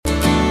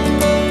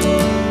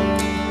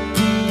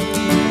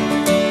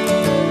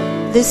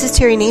This is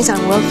Terry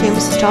Nazon, world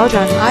famous astrologer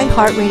on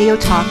iHeartRadio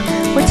Talk,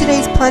 with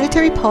today's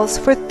planetary pulse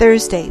for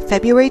Thursday,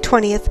 February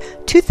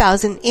 20th,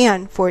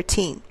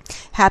 2014.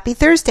 Happy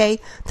Thursday!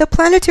 The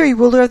planetary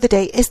ruler of the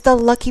day is the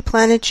lucky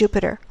planet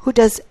Jupiter, who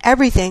does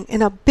everything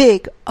in a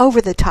big,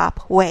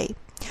 over-the-top way.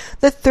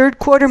 The third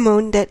quarter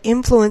moon that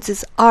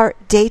influences our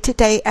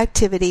day-to-day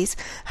activities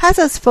has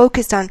us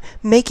focused on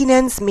making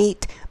ends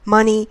meet,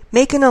 money,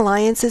 making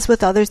alliances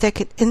with others that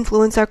could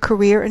influence our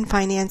career and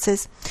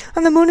finances.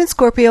 And the moon in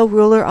Scorpio,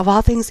 ruler of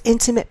all things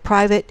intimate,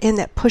 private, and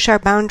that push our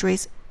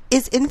boundaries,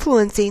 is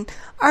influencing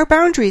our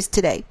boundaries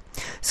today.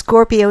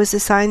 Scorpio is a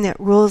sign that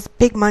rules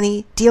big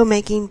money,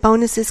 deal-making,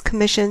 bonuses,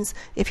 commissions,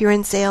 if you're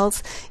in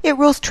sales. It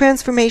rules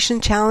transformation,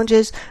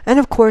 challenges, and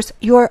of course,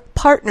 your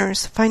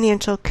partner's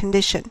financial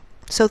condition.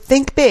 So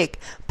think big.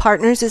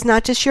 Partners is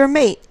not just your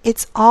mate,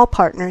 it's all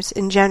partners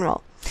in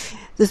general.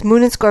 This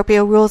moon in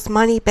Scorpio rules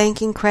money,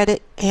 banking,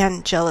 credit,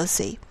 and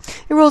jealousy.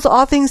 It rules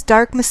all things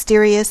dark,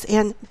 mysterious,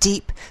 and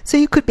deep, so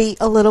you could be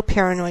a little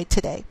paranoid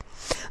today.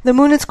 The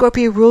moon in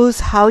Scorpio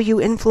rules how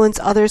you influence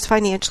others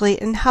financially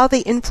and how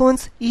they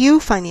influence you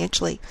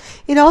financially.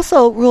 It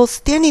also rules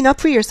standing up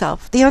for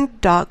yourself, the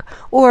underdog,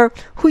 or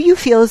who you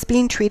feel is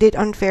being treated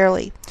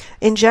unfairly.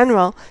 In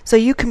general, so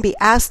you can be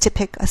asked to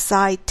pick a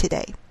side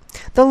today.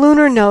 The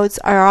lunar nodes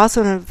are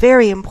also in a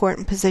very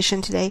important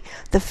position today,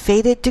 the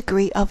fated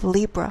degree of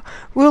Libra,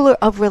 ruler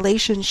of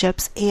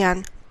relationships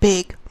and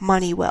big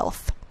money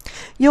wealth.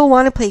 You'll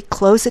want to pay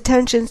close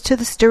attention to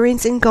the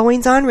stirrings and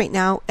goings on right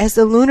now as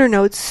the lunar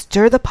nodes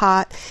stir the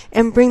pot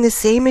and bring the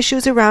same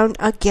issues around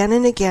again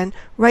and again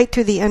right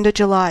through the end of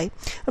July.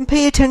 And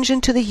pay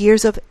attention to the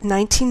years of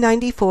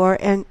 1994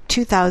 and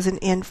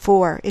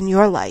 2004 in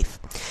your life.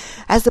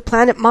 As the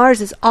planet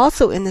Mars is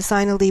also in the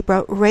sign of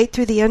Libra right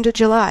through the end of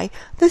July,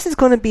 this is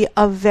going to be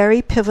a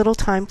very pivotal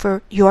time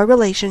for your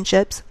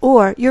relationships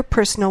or your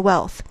personal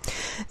wealth.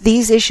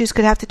 These issues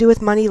could have to do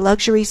with money,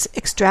 luxuries,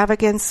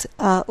 extravagance,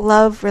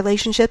 love,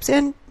 relationships,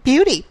 and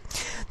beauty.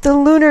 The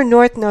lunar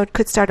north node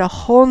could start a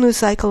whole new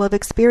cycle of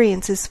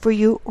experiences for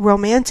you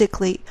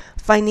romantically,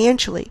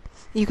 financially.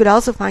 You could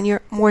also find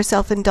you're more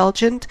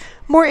self-indulgent,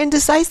 more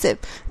indecisive,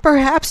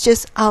 perhaps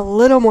just a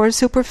little more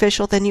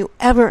superficial than you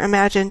ever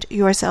imagined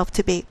yourself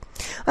to be.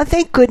 And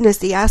thank goodness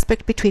the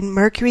aspect between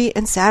Mercury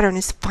and Saturn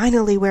is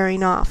finally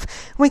wearing off.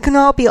 We can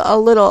all be a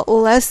little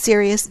less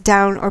serious,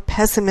 down, or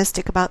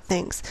pessimistic about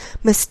things.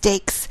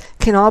 Mistakes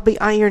can all be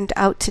ironed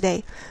out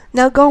today.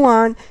 Now go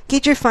on,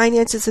 get your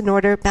finances in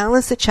order,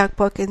 balance the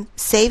checkbook, and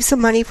save some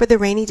money for the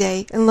rainy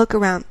day, and look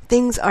around.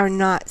 Things are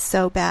not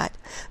so bad.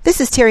 This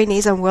is Terry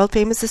Nazon, world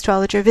famous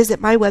astrologer. Visit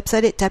my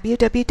website at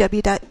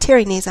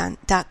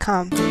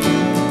www.terrynazon.com.